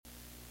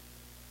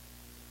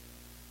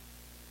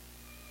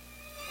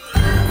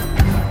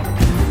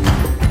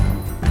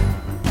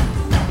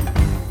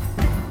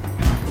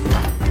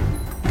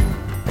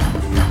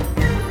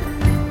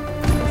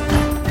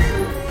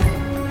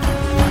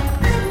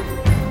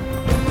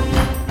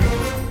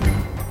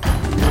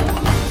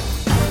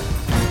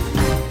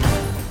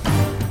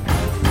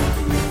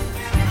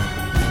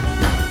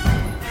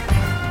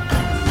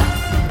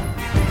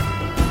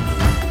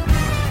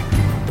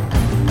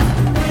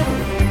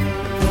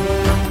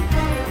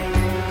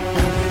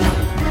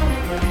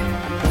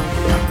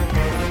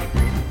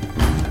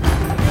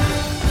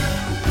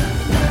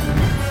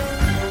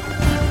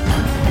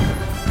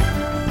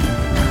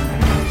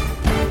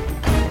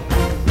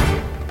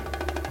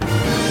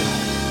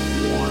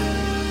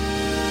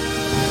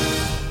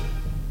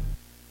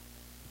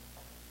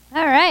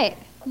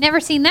Never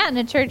seen that in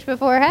a church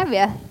before, have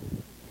you?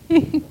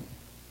 I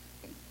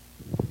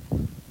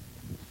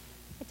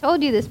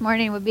told you this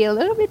morning would be a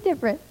little bit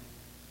different.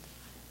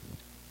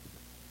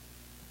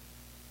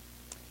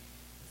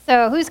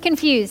 So, who's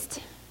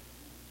confused?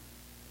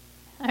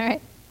 All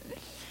right.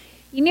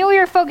 You knew we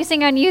were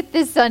focusing on youth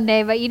this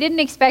Sunday, but you didn't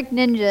expect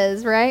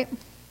ninjas, right?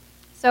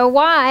 So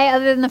why,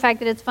 other than the fact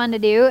that it's fun to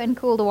do and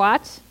cool to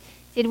watch,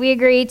 did we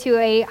agree to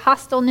a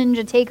hostile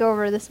ninja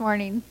takeover this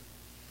morning?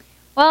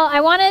 Well,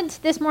 I wanted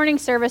this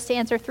morning's service to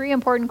answer 3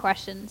 important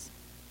questions.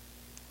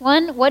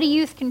 1, what do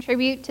youth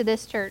contribute to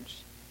this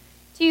church?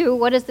 2,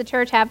 what does the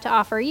church have to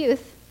offer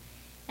youth?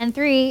 And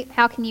 3,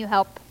 how can you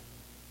help?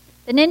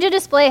 The ninja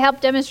display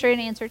helped demonstrate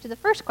an answer to the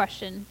first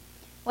question.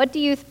 What do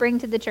youth bring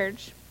to the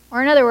church?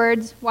 Or in other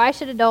words, why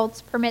should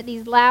adults permit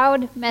these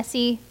loud,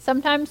 messy,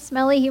 sometimes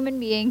smelly human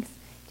beings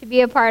to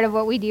be a part of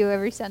what we do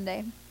every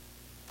Sunday?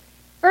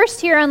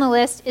 First here on the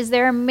list is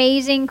their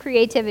amazing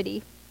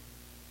creativity.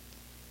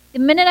 The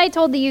minute I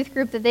told the youth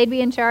group that they'd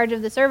be in charge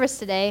of the service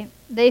today,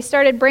 they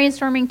started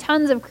brainstorming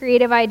tons of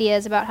creative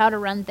ideas about how to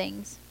run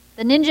things.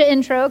 The ninja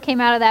intro came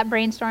out of that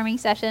brainstorming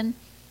session,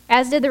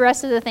 as did the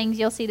rest of the things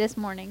you'll see this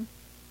morning.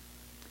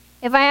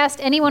 If I asked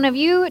any one of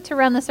you to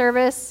run the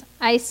service,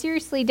 I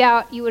seriously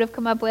doubt you would have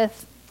come up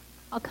with,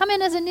 I'll come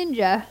in as a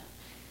ninja.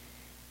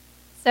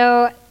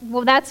 So,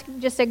 well, that's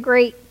just a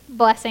great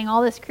blessing,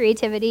 all this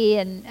creativity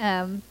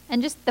and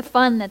just the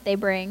fun that they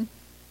bring.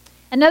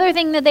 Another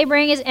thing that they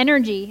bring is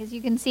energy. As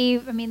you can see,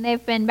 I mean,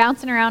 they've been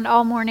bouncing around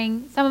all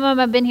morning. Some of them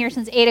have been here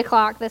since 8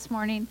 o'clock this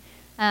morning.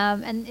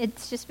 And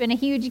it's just been a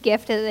huge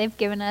gift that they've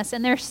given us.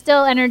 And they're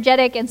still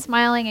energetic and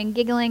smiling and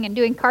giggling and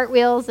doing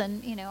cartwheels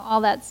and,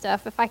 all that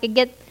stuff. If I could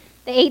get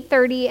the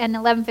 8:30 and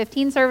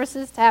 11:15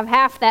 services to have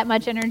half that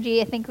much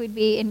energy, I think we'd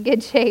be in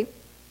good shape.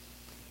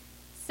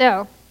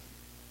 So,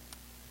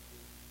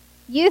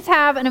 youth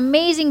have an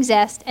amazing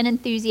zest and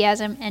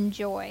enthusiasm and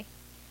joy.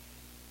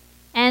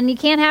 And you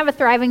can't have a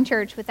thriving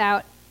church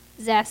without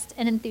zest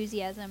and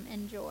enthusiasm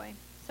and joy.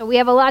 So we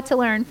have a lot to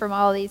learn from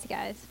all of these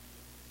guys.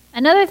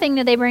 Another thing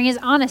that they bring is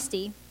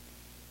honesty.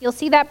 You'll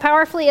see that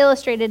powerfully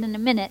illustrated in a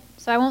minute,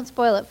 so I won't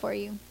spoil it for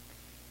you.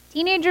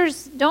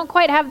 Teenagers don't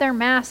quite have their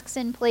masks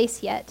in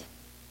place yet.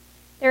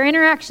 Their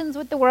interactions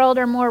with the world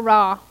are more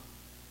raw,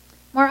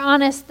 more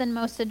honest than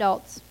most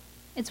adults.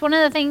 It's one of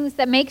the things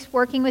that makes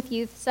working with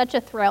youth such a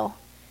thrill.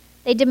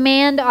 They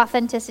demand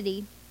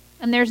authenticity,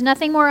 and there's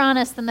nothing more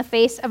honest than the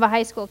face of a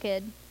high school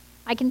kid.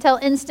 I can tell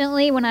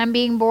instantly when I'm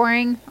being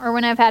boring or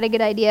when I've had a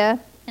good idea,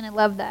 and I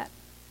love that.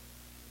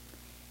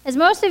 As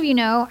most of you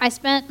know, I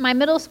spent my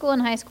middle school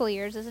and high school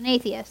years as an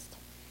atheist,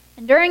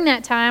 and during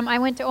that time, I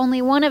went to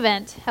only one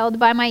event held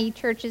by my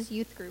church's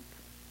youth group.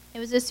 It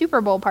was a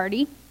Super Bowl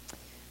party.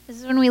 This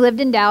is when we lived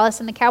in Dallas,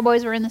 and the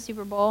Cowboys were in the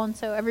Super Bowl, and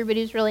so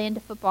everybody was really into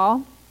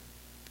football.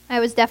 I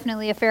was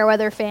definitely a fair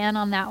weather fan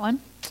on that one.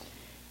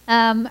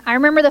 I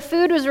remember the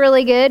food was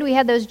really good. We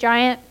had those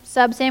giant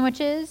sub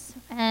sandwiches,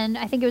 and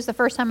I think it was the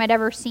first time I'd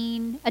ever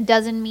seen a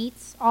dozen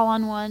meats all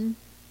on one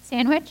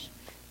sandwich.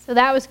 So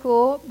that was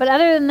cool. But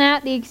other than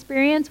that, the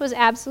experience was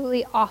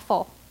absolutely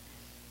awful.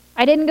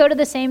 I didn't go to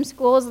the same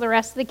school as the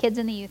rest of the kids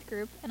in the youth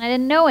group, and I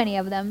didn't know any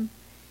of them.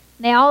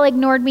 They all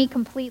ignored me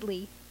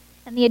completely,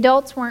 and the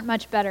adults weren't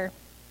much better.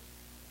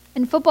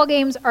 And football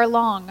games are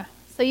long,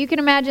 so you can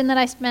imagine that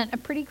I spent a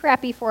pretty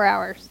crappy 4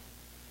 hours.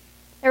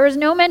 There was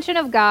no mention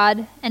of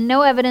God and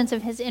no evidence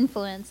of his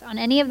influence on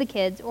any of the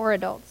kids or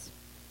adults.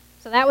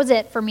 So that was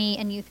it for me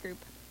and youth group.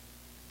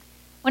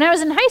 When I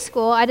was in high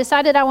school, I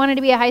decided I wanted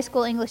to be a high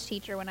school English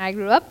teacher when I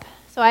grew up,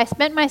 so I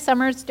spent my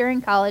summers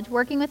during college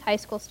working with high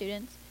school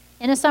students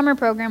in a summer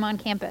program on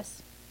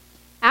campus.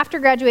 After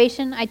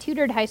graduation, I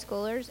tutored high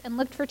schoolers and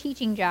looked for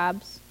teaching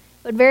jobs,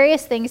 but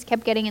various things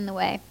kept getting in the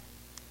way.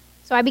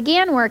 So I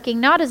began working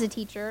not as a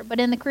teacher, but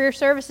in the career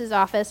services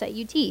office at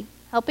UT,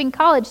 helping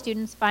college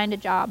students find a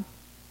job.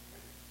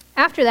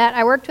 After that,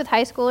 I worked with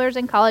high schoolers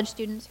and college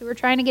students who were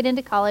trying to get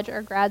into college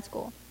or grad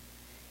school.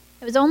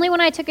 It was only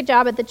when I took a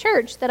job at the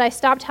church that I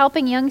stopped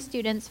helping young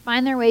students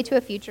find their way to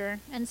a future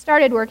and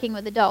started working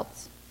with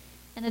adults.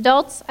 And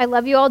adults, I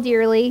love you all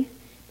dearly,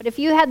 but if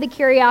you had the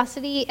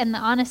curiosity and the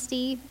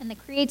honesty and the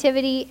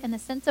creativity and the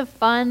sense of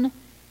fun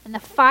and the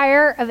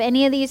fire of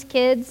any of these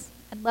kids,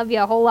 I'd love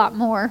you a whole lot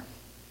more.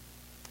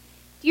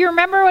 Do you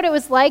remember what it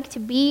was like to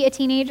be a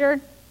teenager?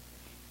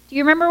 Do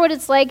you remember what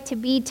it's like to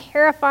be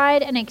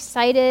terrified and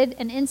excited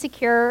and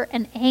insecure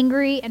and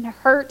angry and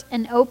hurt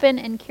and open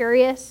and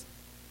curious?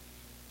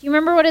 Do you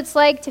remember what it's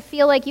like to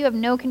feel like you have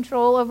no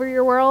control over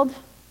your world?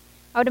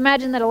 I would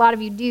imagine that a lot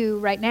of you do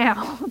right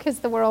now because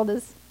the world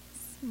is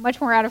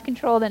much more out of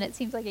control than it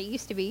seems like it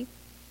used to be.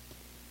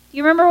 Do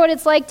you remember what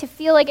it's like to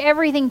feel like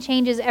everything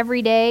changes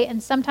every day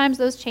and sometimes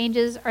those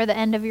changes are the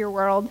end of your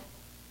world?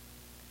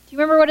 Do you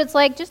remember what it's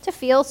like just to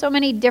feel so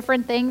many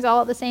different things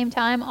all at the same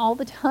time, all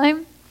the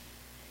time?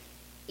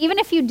 Even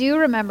if you do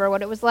remember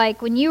what it was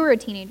like when you were a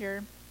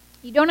teenager,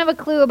 you don't have a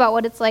clue about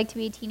what it's like to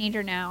be a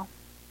teenager now.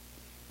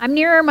 I'm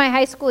nearer my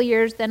high school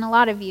years than a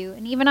lot of you,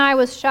 and even I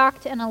was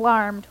shocked and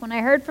alarmed when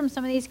I heard from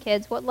some of these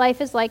kids what life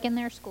is like in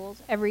their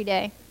schools every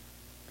day.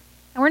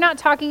 And we're not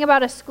talking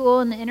about a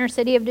school in the inner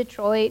city of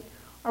Detroit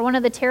or one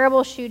of the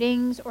terrible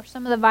shootings or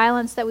some of the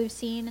violence that we've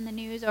seen in the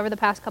news over the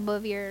past couple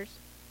of years.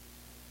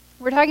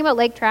 We're talking about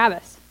Lake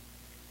Travis.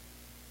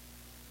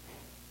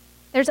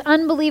 There's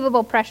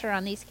unbelievable pressure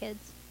on these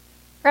kids.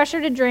 Pressure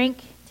to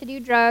drink, to do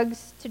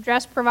drugs, to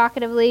dress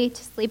provocatively,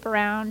 to sleep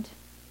around,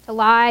 to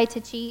lie,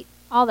 to cheat,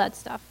 all that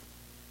stuff.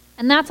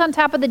 And that's on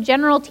top of the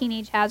general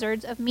teenage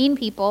hazards of mean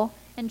people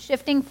and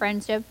shifting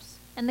friendships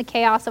and the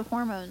chaos of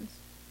hormones.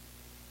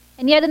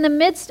 And yet in the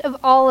midst of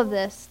all of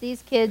this,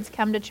 these kids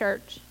come to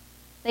church.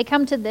 They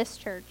come to this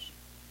church.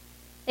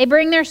 They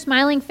bring their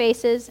smiling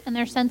faces and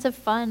their sense of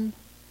fun.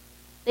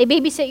 They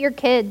babysit your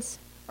kids,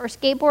 or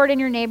skateboard in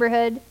your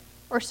neighborhood,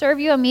 or serve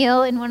you a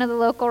meal in one of the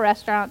local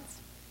restaurants.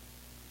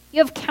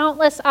 You have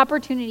countless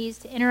opportunities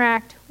to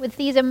interact with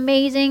these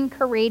amazing,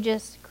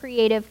 courageous,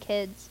 creative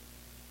kids.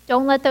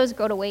 Don't let those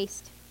go to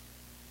waste.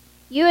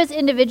 You as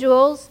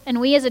individuals,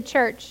 and we as a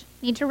church,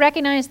 need to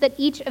recognize that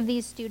each of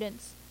these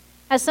students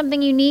has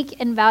something unique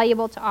and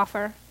valuable to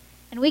offer,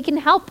 and we can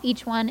help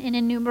each one in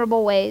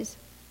innumerable ways.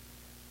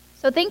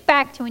 So think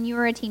back to when you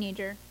were a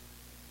teenager.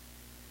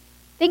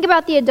 Think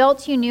about the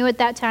adults you knew at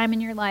that time in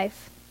your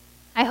life.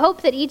 I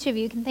hope that each of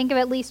you can think of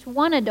at least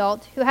one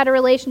adult who had a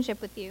relationship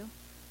with you,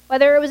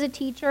 whether it was a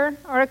teacher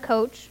or a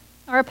coach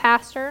or a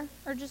pastor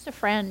or just a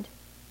friend.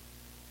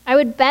 I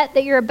would bet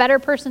that you're a better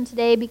person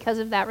today because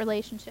of that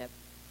relationship.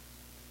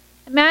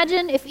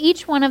 Imagine if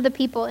each one of the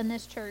people in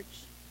this church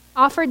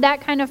offered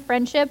that kind of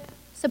friendship,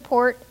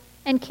 support,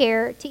 and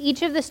care to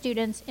each of the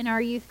students in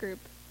our youth group.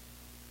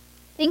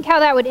 Think how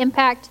that would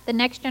impact the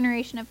next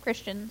generation of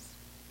Christians.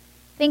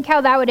 Think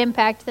how that would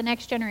impact the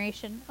next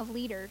generation of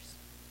leaders.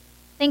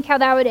 Think how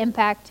that would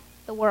impact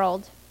the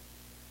world.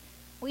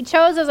 We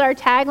chose as our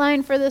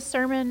tagline for this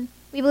sermon,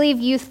 we believe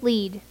youth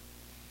lead.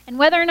 And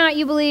whether or not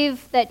you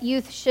believe that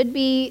youth should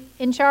be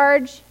in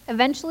charge,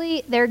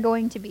 eventually they're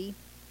going to be.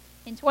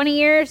 In 20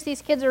 years,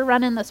 these kids are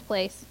running this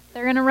place.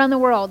 They're going to run the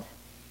world.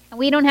 And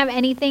we don't have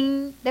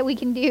anything that we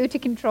can do to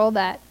control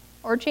that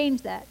or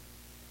change that.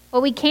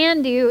 What we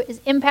can do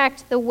is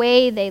impact the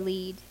way they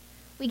lead.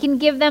 We can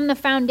give them the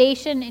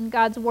foundation in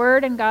God's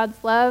word and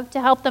God's love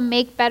to help them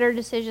make better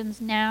decisions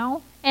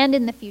now and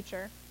in the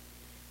future.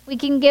 We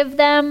can give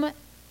them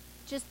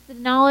just the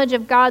knowledge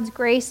of God's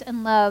grace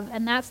and love,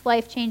 and that's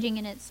life-changing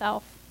in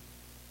itself.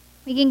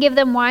 We can give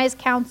them wise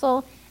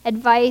counsel,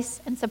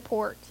 advice, and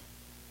support,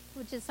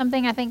 which is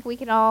something I think we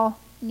can all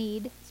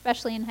need,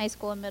 especially in high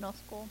school and middle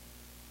school.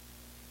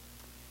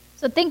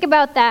 So think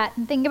about that,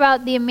 and think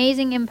about the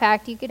amazing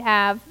impact you could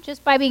have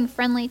just by being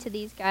friendly to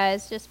these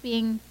guys, just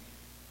being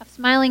a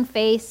smiling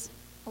face,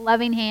 a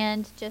loving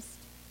hand, just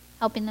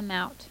helping them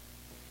out.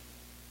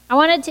 I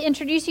wanted to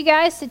introduce you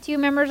guys to two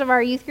members of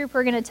our youth group who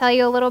are going to tell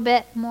you a little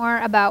bit more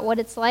about what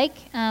it's like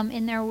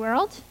in their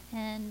world.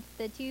 And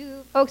the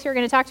two folks who are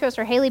going to talk to us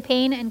are Haley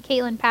Payne and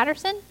Caitlin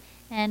Patterson.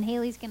 And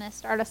Haley's going to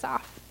start us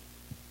off.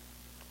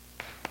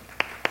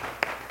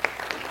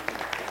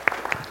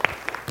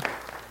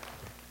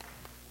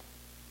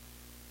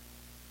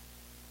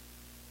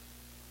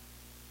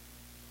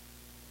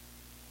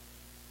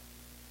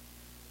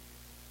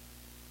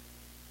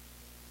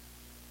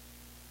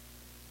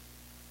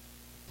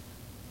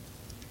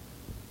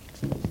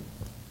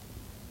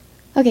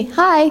 Okay,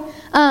 hi,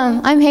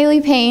 I'm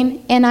Haley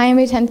Payne, and I am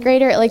a 10th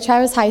grader at Lake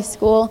Travis High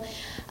School.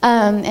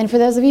 And for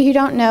those of you who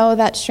don't know,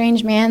 that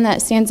strange man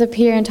that stands up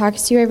here and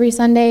talks to you every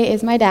Sunday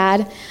is my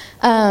dad.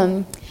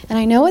 And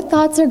I know what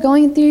thoughts are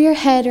going through your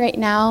head right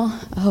now.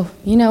 Oh,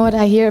 you know what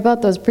I hear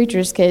about those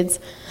preachers' kids.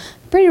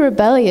 Pretty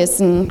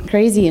rebellious and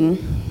crazy, and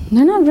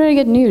they're not very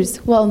good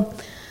news. Well,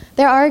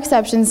 there are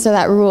exceptions to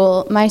that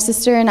rule. My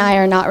sister and I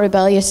are not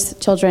rebellious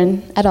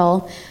children at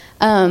all.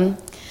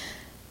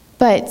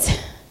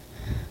 But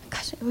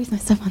gosh, I always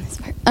mess up on this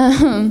part.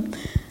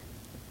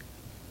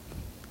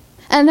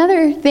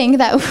 Another thing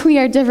that we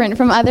are different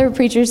from other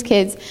preachers'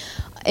 kids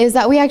is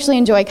that we actually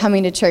enjoy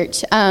coming to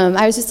church.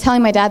 I was just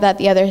telling my dad that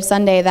the other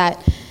Sunday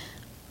that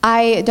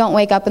I don't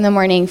wake up in the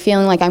morning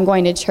feeling like I'm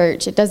going to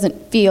church. It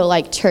doesn't feel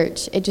like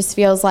church. It just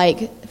feels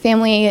like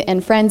family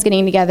and friends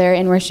getting together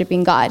and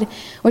worshiping God,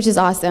 which is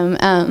awesome,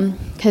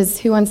 because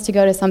who wants to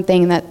go to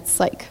something that's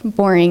like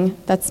boring?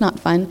 That's not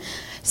fun.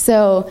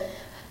 So,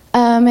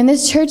 and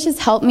this church has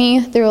helped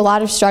me through a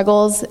lot of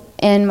struggles,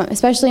 and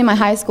especially in my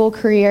high school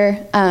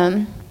career,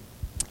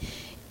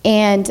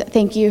 and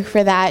thank you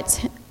for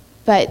that.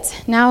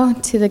 But now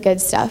to the good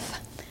stuff.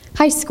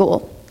 High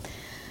school.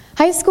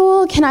 High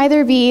school can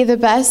either be the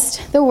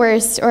best, the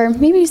worst, or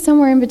maybe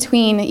somewhere in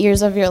between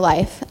years of your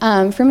life.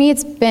 For me,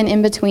 it's been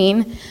in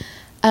between.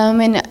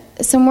 And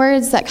some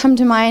words that come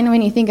to mind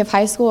when you think of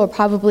high school are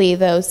probably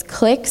those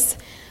cliques,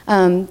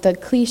 the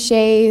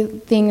cliche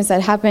things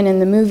that happen in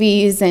the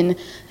movies and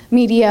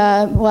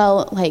media,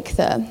 well, like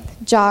the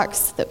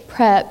jocks, the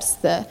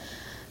preps, the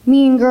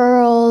mean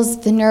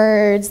girls, the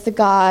nerds, the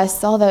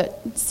goths, all that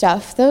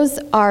stuff. Those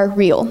are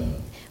real.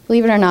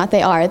 Believe it or not,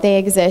 they are. They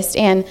exist.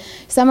 And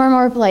some are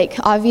more like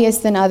obvious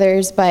than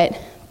others, but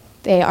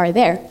they are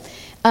there.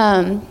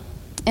 And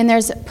And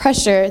there's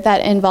pressure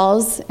that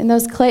involves in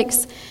those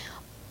cliques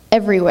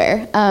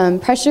everywhere.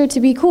 Pressure to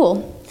be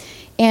cool.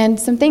 And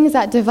some things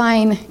that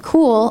define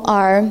cool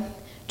are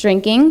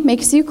drinking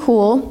makes you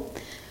cool,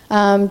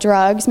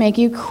 drugs make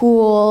you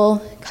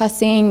cool,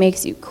 cussing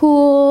makes you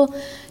cool,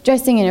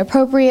 dressing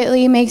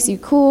inappropriately makes you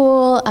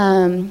cool,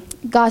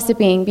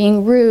 gossiping,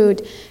 being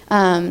rude,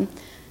 and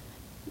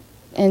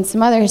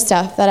some other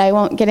stuff that I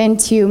won't get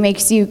into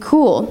makes you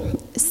cool.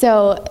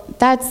 So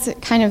that's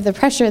kind of the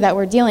pressure that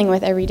we're dealing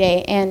with every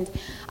day. And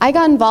I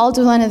got involved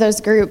with one of those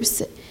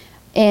groups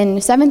in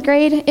 7th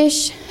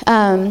grade-ish,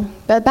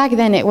 but back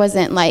then it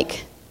wasn't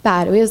like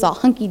bad. It was all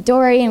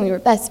hunky-dory, and we were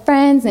best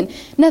friends, and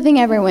nothing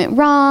ever went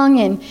wrong,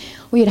 and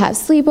we'd have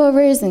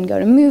sleepovers and go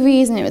to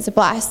movies, and it was a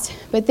blast.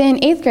 But then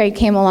 8th grade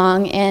came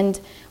along, and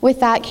with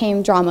that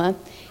came drama.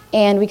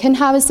 And we couldn't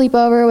have a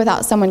sleepover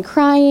without someone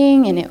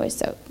crying, and it was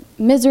so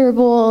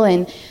miserable,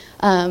 and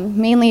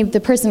mainly the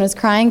person was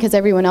crying because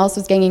everyone else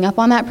was ganging up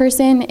on that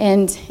person,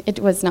 and it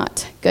was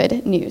not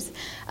good news.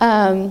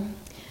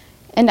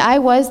 And I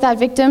was that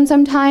victim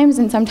sometimes,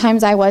 and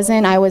sometimes I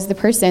wasn't. I was the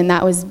person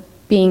that was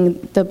being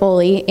the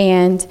bully,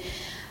 and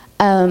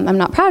I'm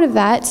not proud of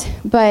that,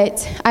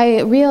 but I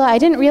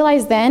didn't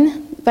realize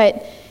then,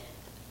 but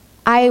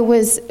I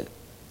was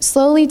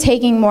slowly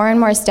taking more and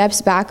more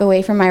steps back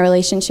away from my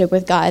relationship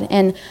with God.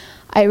 And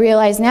I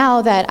realize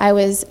now that I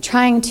was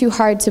trying too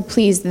hard to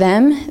please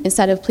them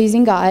instead of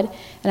pleasing God,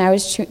 and I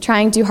was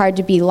trying too hard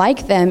to be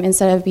like them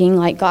instead of being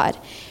like God.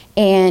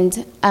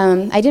 And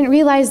I didn't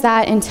realize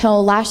that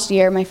until last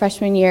year, my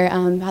freshman year,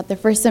 about the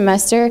first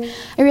semester.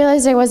 I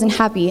realized I wasn't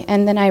happy,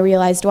 and then I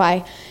realized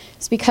why.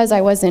 It's because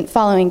I wasn't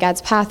following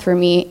God's path for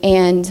me.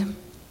 And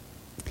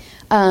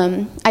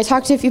I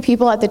talked to a few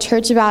people at the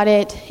church about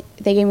it.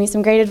 They gave me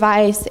some great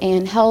advice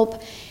and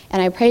help,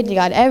 and I prayed to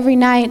God every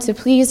night to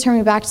please turn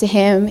me back to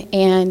Him,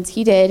 and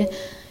He did.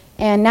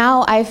 And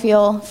now I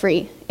feel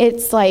free.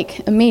 It's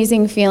like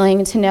amazing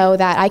feeling to know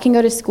that I can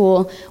go to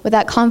school with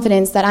that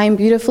confidence that I am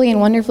beautifully and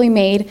wonderfully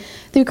made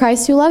through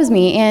Christ who loves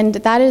me. And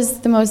that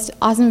is the most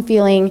awesome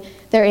feeling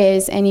there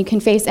is, and you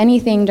can face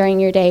anything during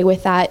your day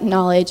with that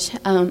knowledge.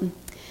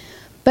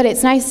 But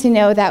it's nice to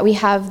know that we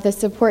have the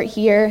support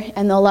here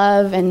and the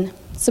love and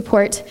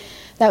support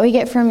that we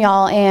get from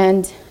y'all,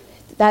 and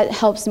that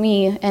helps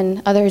me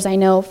and others I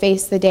know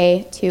face the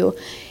day too.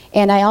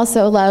 And I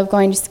also love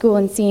going to school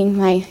and seeing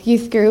my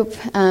youth group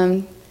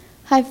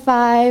high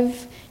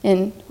five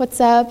and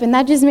what's up, and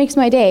that just makes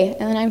my day,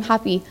 and then I'm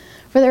happy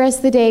for the rest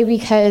of the day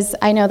because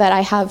I know that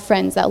I have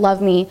friends that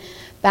love me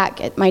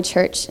back at my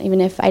church, even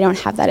if I don't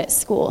have that at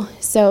school.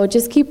 So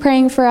just keep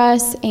praying for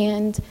us,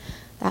 and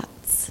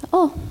that's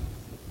all.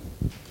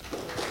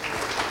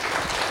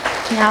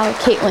 Now,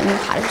 Caitlin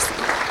Patterson.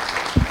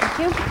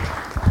 Thank you.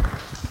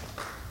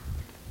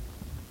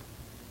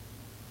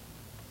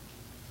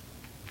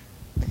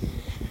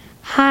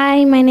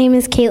 Hi, my name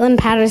is Caitlin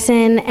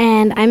Patterson,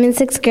 and I'm in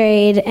 6th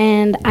grade,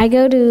 and I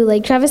go to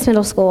Lake Travis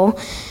Middle School,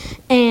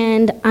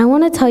 and I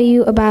want to tell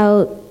you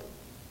about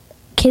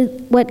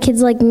what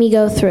kids like me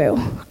go through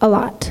a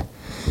lot.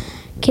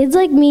 Kids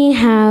like me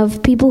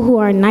have people who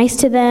are nice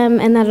to them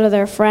and that are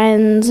their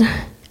friends,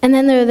 and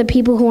then there are the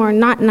people who are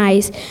not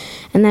nice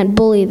and that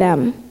bully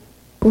them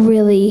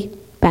really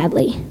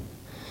badly.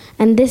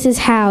 And this is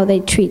how they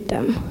treat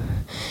them.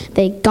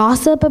 They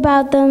gossip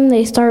about them,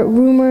 they start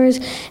rumors,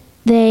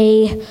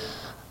 they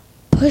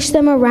push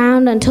them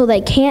around until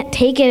they can't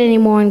take it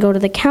anymore and go to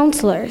the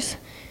counselors.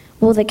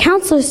 Well, the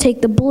counselors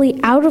take the bully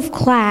out of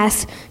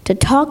class to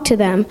talk to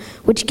them,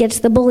 which gets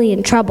the bully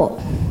in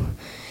trouble.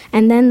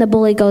 And then the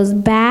bully goes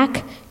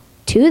back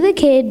to the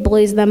kid,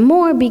 bullies them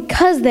more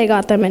because they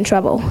got them in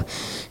trouble.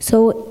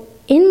 So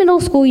in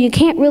middle school, you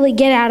can't really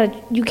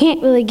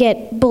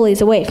get bullies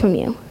away from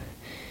you.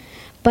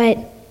 But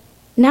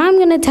now I'm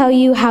going to tell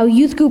you how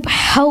youth group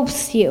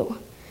helps you.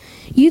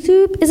 Youth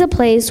group is a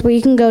place where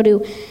you can go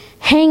to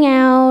hang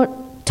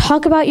out,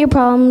 talk about your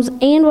problems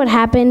and what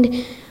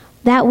happened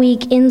that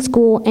week in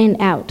school and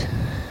out.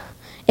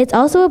 It's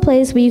also a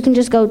place where you can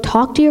just go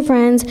talk to your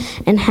friends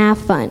and have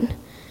fun.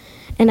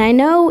 And I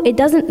know it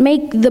doesn't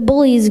make the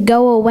bullies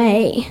go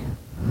away.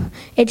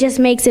 It just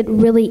makes it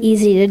really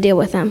easy to deal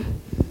with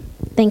them.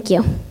 Thank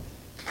you.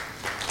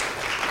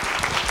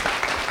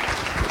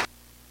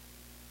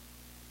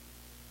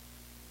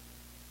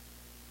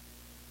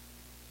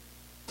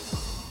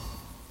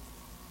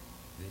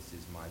 This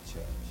is my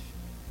church.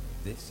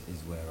 This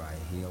is where I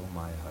heal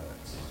my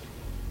hurts.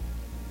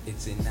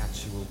 It's in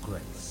natural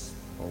grace,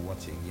 or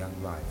watching young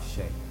life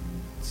shape.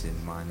 It's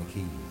in minor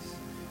keys,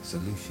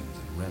 solutions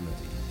and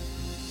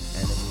remedies.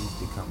 Enemies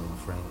becoming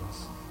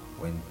friends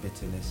when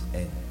bitterness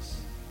ends.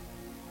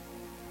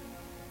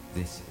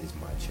 This is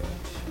my church.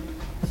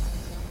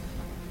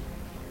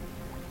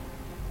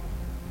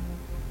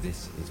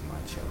 This is my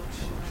church.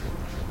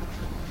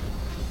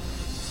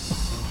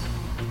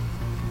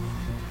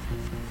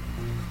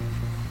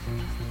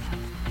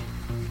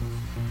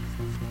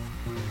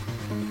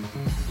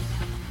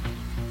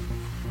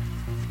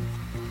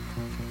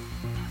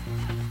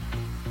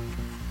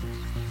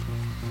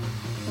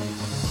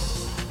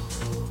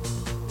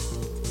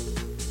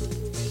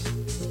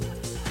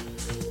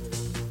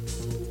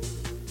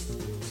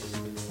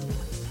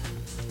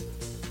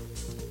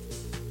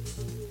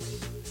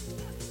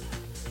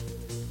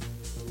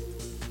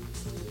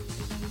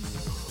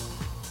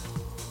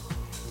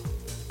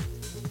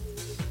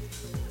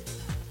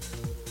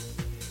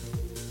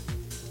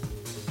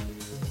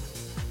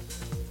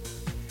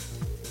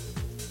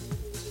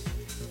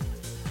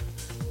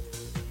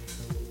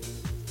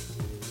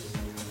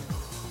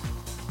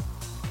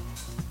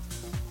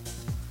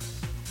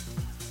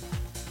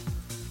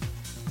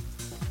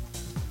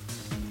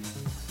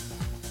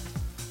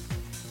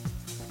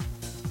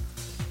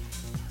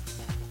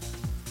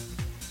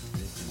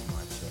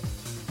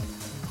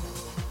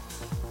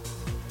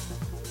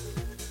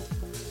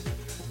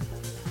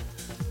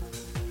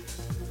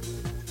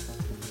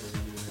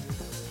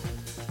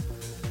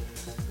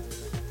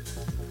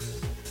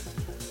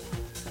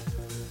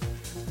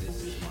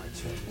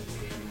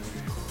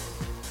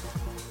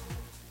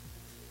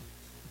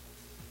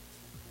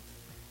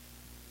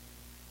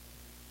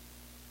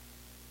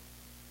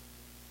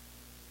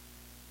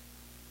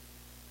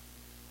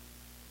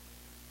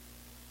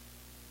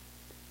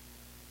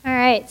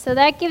 right, so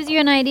that gives you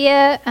an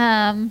idea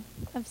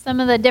of some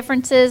of the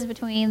differences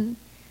between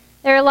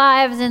their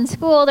lives in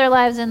school, their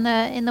lives in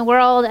the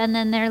world, and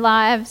then their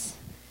lives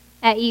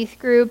at youth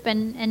group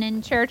and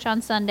in church on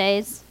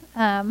Sundays.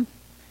 I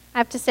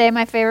have to say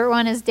my favorite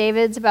one is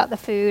David's about the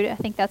food. I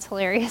think that's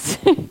hilarious.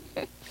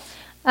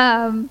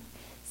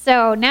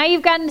 So now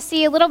you've gotten to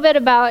see a little bit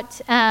about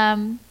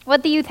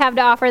what the youth have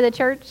to offer the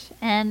church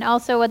and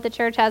also what the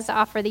church has to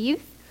offer the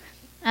youth.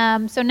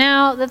 So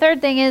now the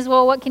third thing is,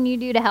 well, what can you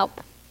do to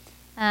help?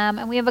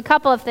 And we have a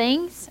couple of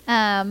things.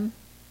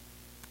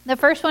 The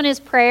first one is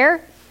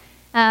prayer.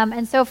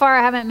 And so far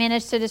I haven't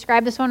managed to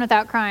describe this one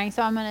without crying,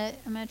 so I'm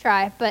gonna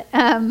try. But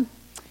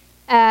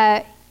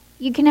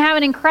you can have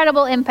an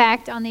incredible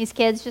impact on these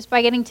kids just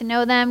by getting to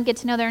know them, get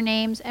to know their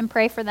names, and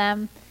pray for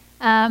them.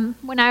 I'm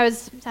going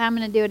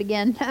to do it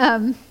again.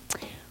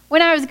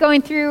 When I was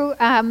going through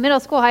middle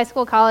school, high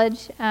school,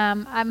 college,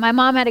 my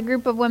mom had a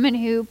group of women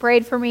who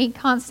prayed for me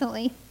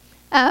constantly.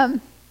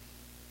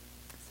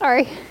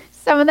 Sorry,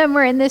 some of them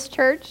were in this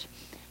church,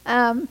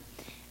 and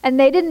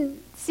they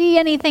didn't see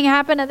anything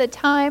happen at the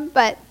time,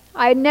 but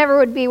I never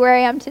would be where I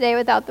am today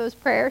without those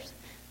prayers.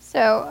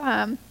 So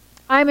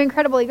I'm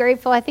incredibly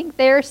grateful. I think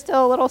they're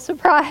still a little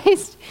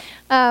surprised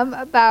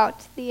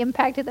about the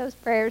impact of those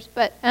prayers,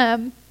 but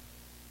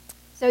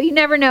so you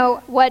never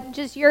know what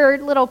just your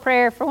little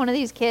prayer for one of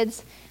these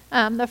kids,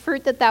 the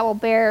fruit that will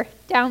bear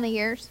down the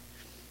years.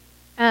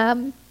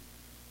 And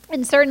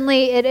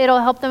certainly it'll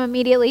help them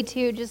immediately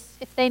too, just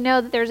if they know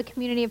that there's a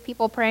community of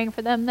people praying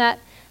for them, that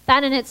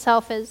in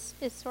itself is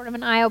sort of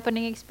an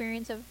eye-opening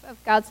experience of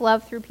God's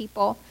love through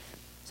people.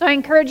 So I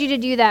encourage you to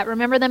do that.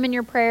 Remember them in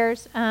your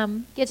prayers,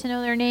 get to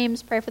know their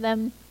names, pray for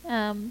them,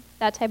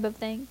 that type of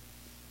thing.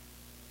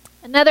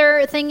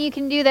 Another thing you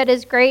can do that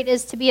is great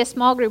is to be a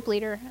small group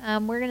leader.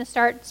 We're going to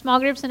start small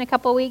groups in a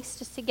couple weeks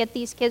just to get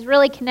these kids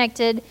really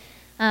connected,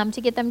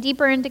 to get them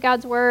deeper into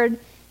God's Word,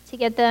 to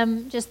get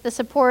them just the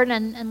support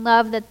and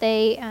love that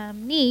they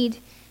need.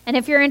 And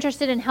if you're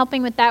interested in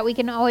helping with that, we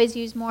can always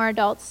use more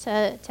adults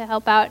to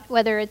help out,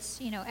 whether it's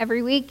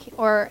every week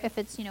or if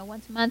it's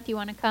once a month you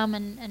want to come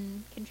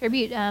and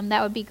contribute,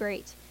 that would be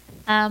great.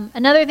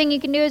 Another thing you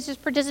can do is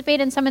just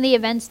participate in some of the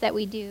events that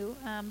we do.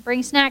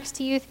 Bring snacks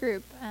to youth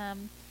group.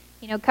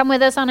 Come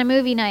with us on a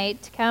movie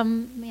night.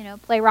 Come,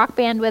 play rock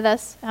band with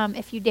us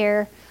if you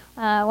dare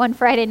one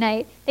Friday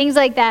night. Things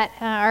like that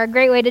are a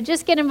great way to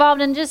just get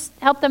involved and just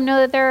help them know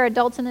that there are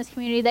adults in this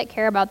community that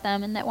care about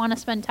them and that want to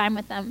spend time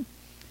with them.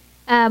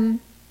 A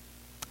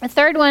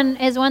third one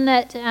is one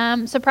that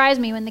surprised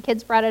me when the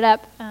kids brought it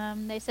up.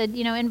 They said,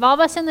 involve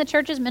us in the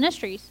church's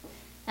ministries.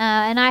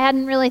 And I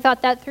hadn't really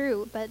thought that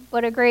through, but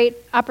what a great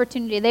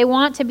opportunity. They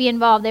want to be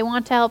involved. They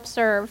want to help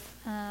serve.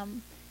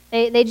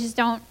 They just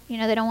don't,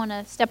 they don't want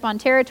to step on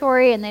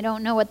territory and they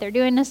don't know what they're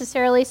doing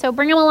necessarily. So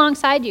bring them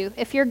alongside you.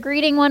 If you're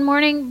greeting one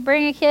morning,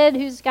 bring a kid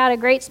who's got a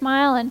great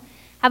smile and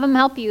have them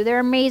help you. They're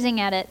amazing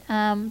at it.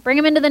 Bring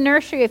them into the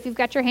nursery if you've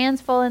got your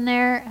hands full in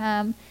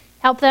there.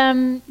 Help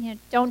them,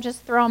 don't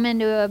just throw them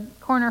into a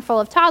corner full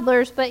of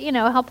toddlers, but,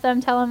 help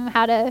them, tell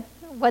them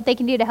what they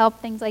can do to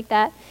help, things like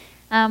that.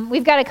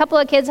 We've got a couple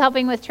of kids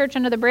helping with Church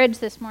Under the Bridge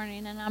this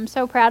morning, and I'm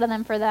so proud of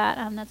them for that.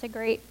 That's a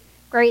great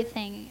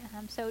thing.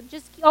 So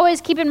just always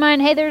keep in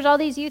mind, hey, there's all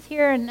these youth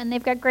here, and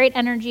they've got great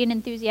energy and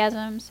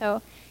enthusiasm,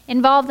 so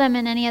involve them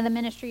in any of the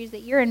ministries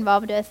that you're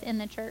involved with in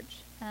the church.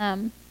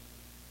 And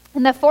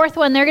the fourth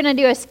one, they're going to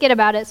do a skit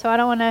about it, so I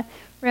don't want to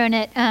ruin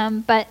it,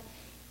 but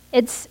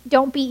it's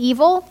don't be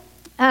evil,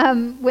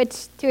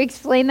 which, to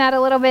explain that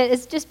a little bit,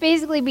 is just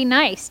basically be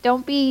nice.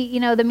 Don't be,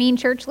 the mean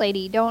church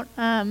lady. Don't,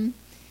 I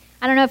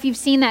don't know if you've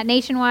seen that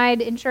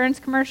Nationwide insurance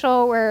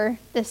commercial where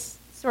this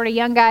sort of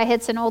young guy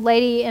hits an old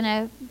lady in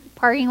a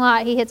parking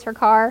lot. He hits her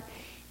car,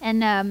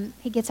 and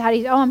he gets out.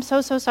 He's, I'm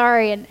so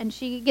sorry. And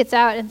she gets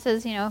out and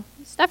says,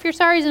 stuff your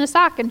sorries in a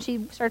sock. And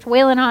she starts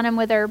wailing on him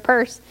with her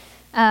purse.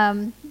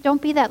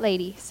 Don't be that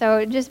lady.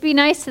 So just be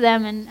nice to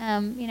them.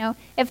 And,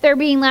 if they're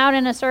being loud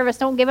in a service,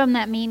 don't give them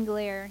that mean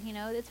glare.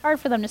 It's hard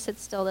for them to sit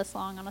still this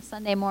long on a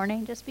Sunday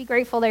morning. Just be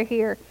grateful they're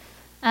here.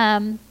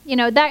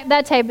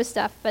 That type of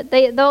stuff. But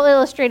they'll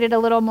illustrate it a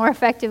little more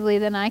effectively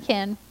than I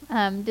can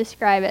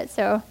describe it.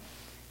 So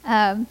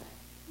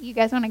you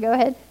guys want to go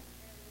ahead?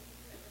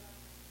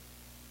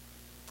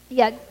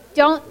 Yeah,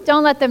 don't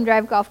let them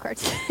drive golf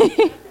carts.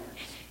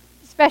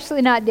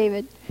 Especially not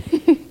David.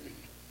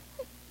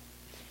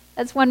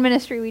 That's one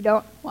ministry we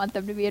don't want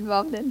them to be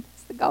involved in.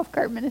 It's the golf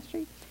cart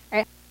ministry. All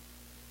right.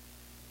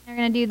 We're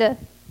going to do the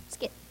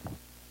skit.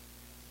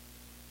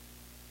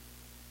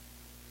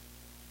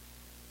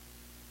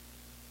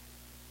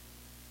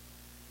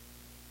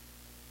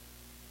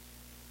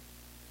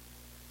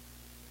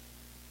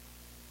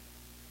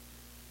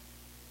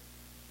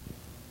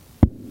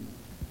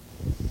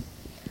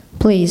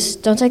 Please,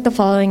 don't take the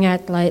following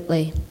act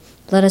lightly.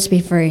 Let us be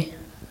free.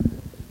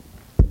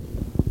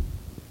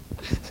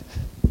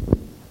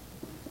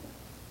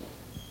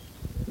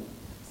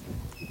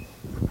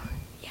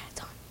 Yeah,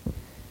 it's on.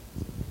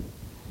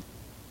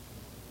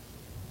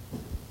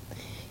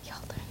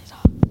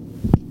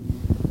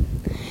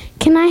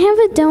 Can I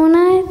have a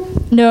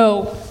donut?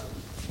 No.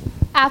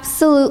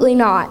 Absolutely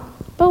not.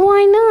 But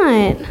why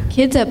not?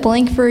 Kids at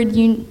Blankford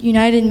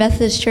United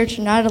Methodist Church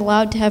are not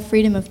allowed to have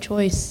freedom of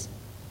choice.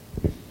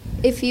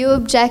 If you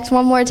object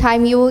one more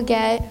time, you will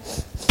get...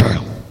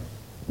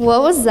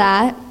 What was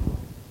that?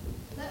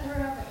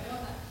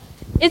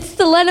 It's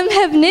the Let 'em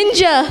Have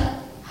Ninja.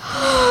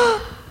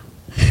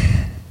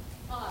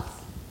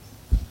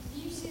 Do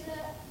you see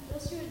that?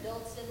 Those two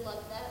adults didn't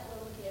let that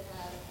little kid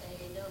have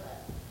a donut.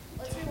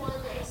 Let's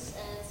rewind this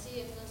and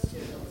see if those two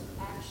adults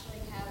actually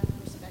have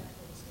respect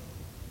for this game.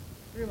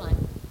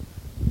 Rewind.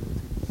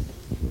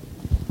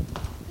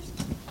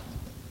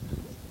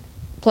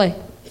 Play.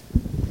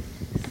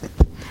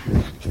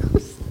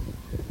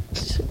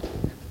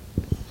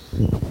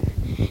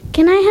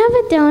 Can I have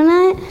a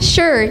donut?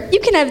 Sure, you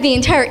can have the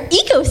entire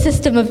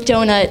ecosystem of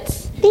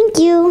donuts. Thank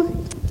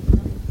you.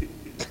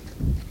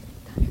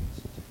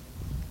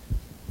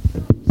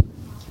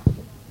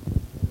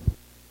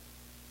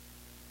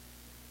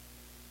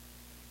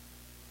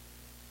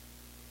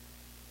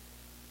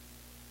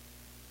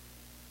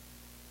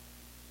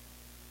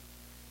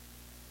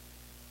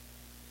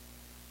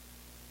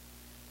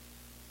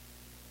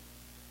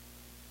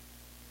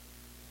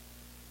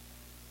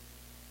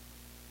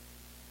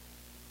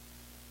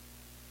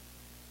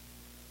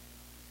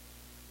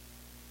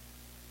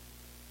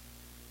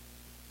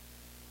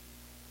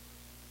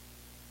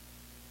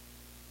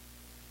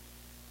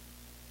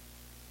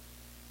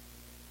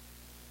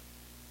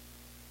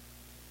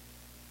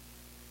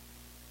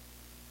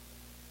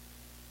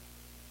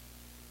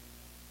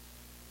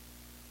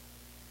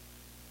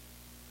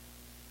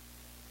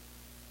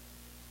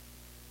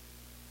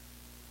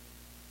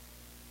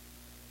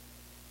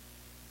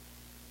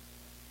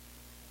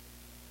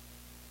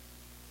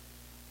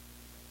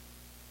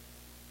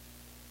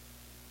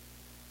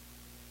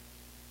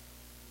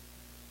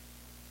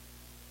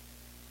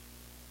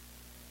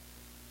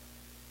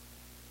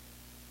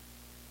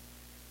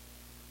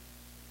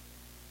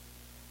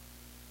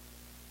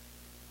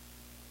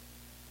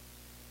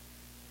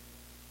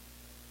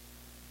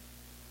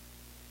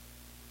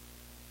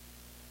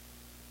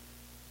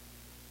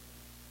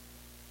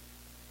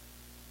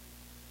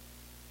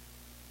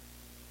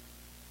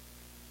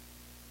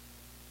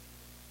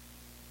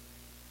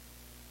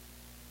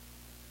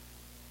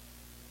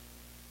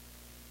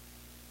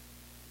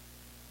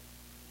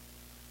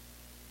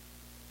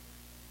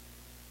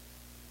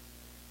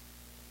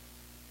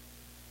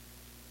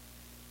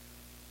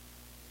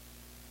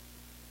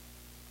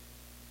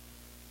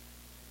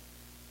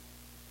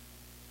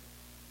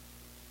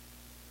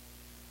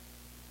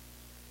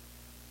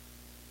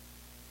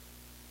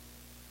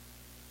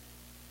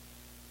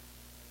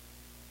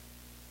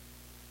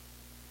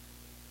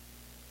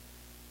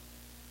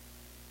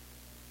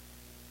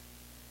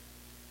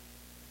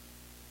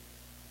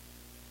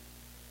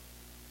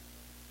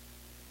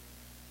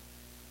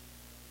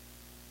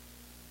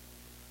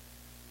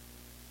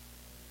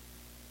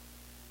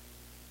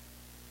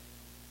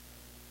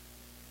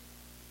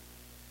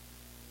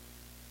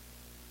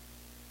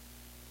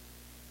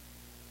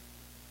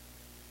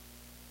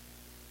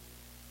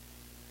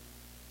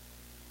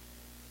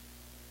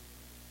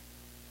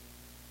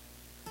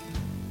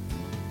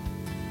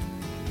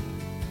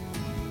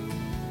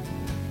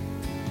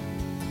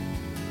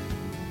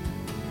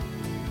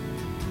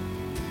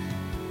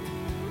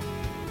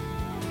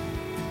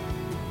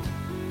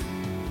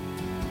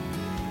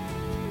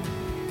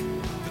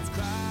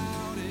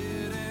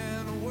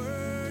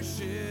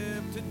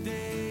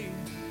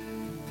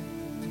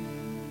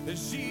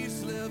 as she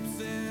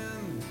slips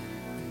in,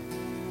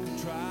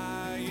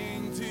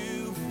 trying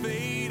to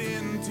fade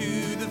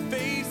into the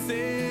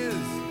faces.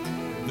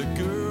 The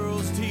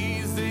girls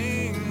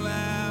teasing,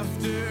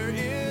 laughter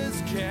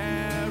is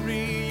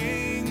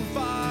carrying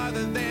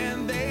farther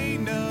than they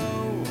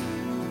know,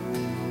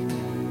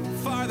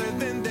 farther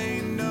than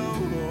they know.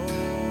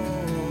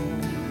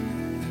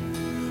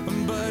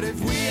 But if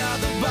we are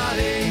the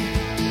body,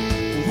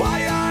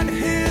 why aren't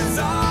his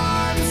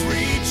arms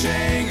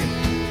reaching?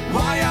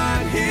 Why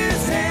aren't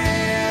his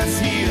hands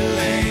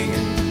healing?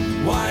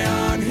 Why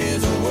aren't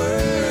his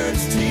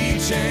words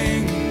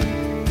teaching?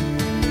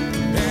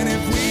 And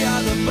if we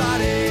are the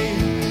body,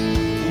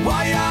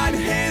 why aren't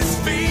his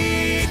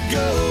feet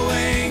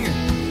going?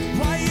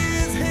 Why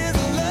is his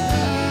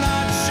love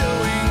not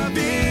showing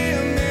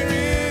them? There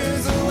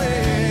is a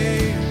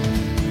way.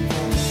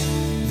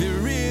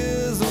 There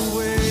is a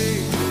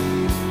way.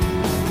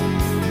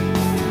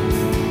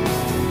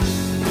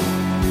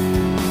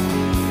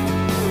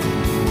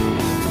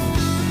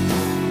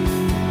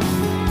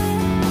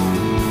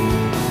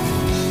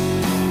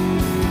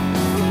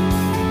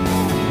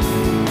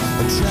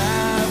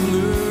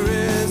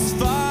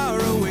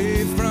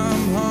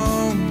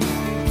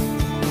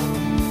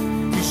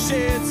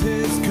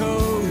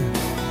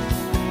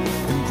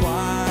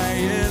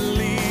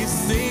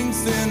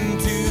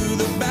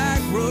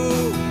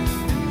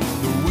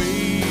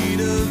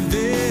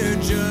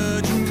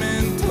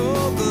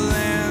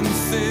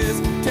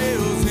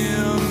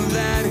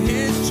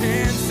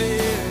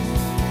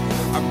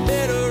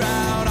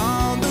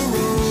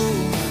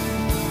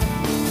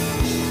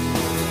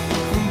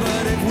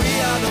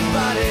 the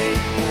body?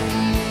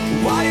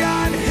 Why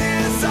aren't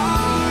his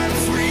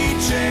arms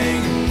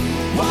reaching?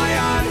 Why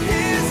aren't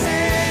his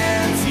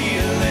hands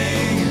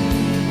healing?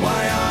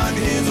 Why aren't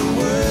his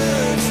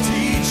words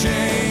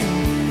teaching?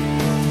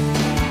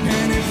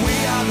 And if we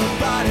are the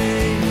body,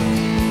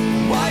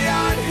 why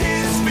aren't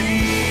his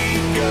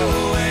feet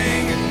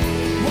going?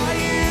 Why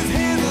is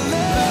his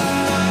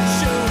love not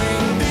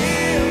showing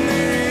them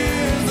there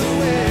is a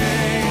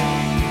way?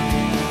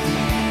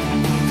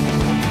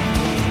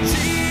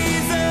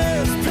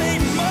 Jesus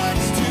paid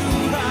much too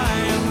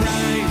high a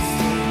price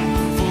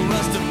for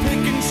us to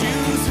pick and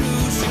choose who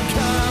should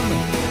come,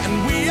 and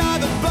we are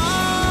the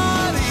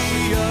body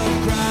of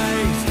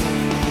Christ.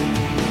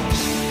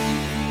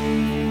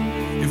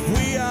 If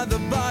we are the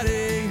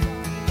body,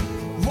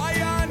 why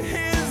aren't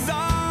his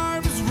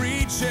arms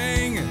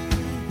reaching?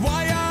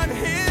 Why aren't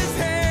his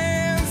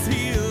hands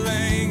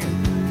healing?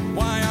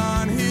 Why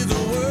aren't his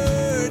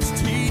words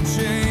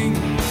teaching?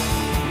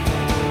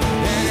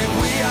 And if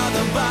we are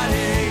the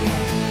body,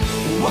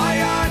 why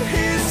aren't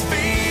his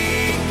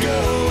feet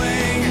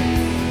going?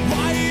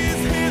 Why is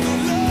his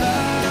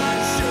love not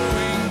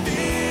showing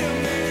them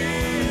there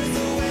is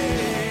a way?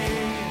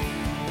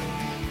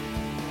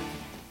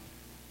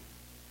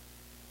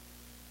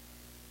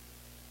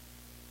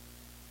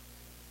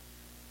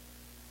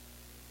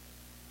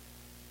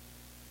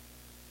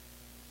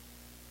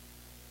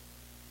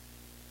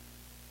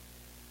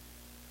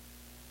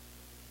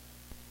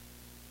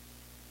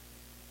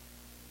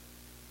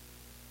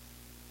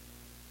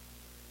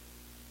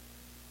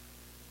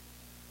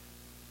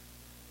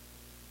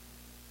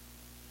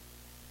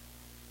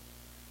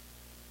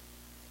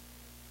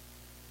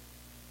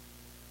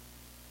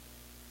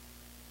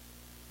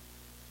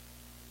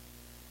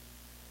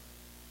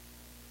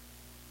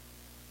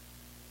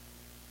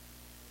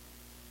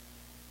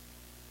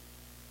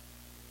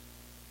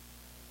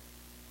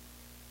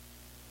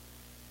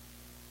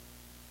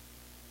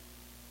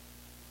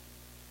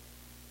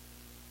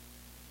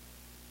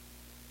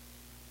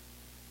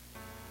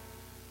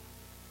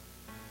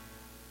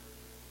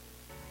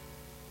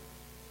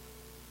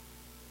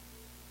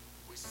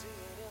 We see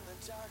it in the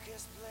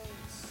darkest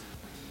place.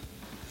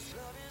 'Cause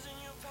love is in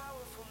your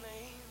powerful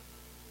name.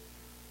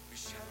 We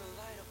shine the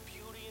light of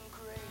beauty and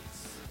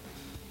grace.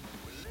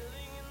 We're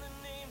living in the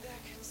name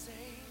that can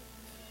save.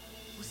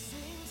 We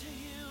sing to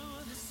you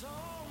the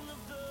song of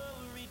the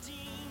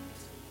redeemed.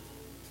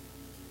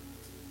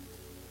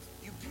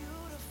 You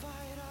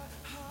beautified our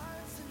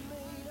hearts and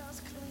made us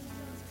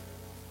clean.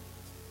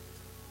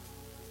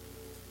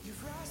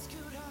 You've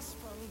rescued us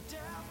from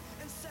death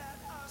and set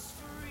us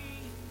free.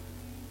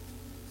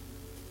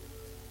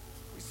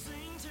 We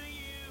sing to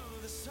you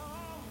the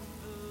song of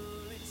the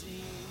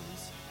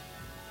redeemed.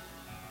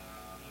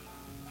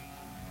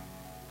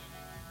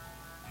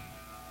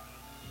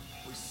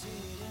 We see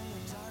it in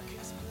the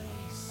darkest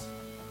place.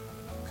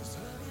 'Cause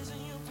love is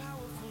in your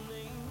powerful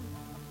name.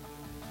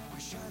 We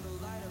shine the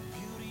light of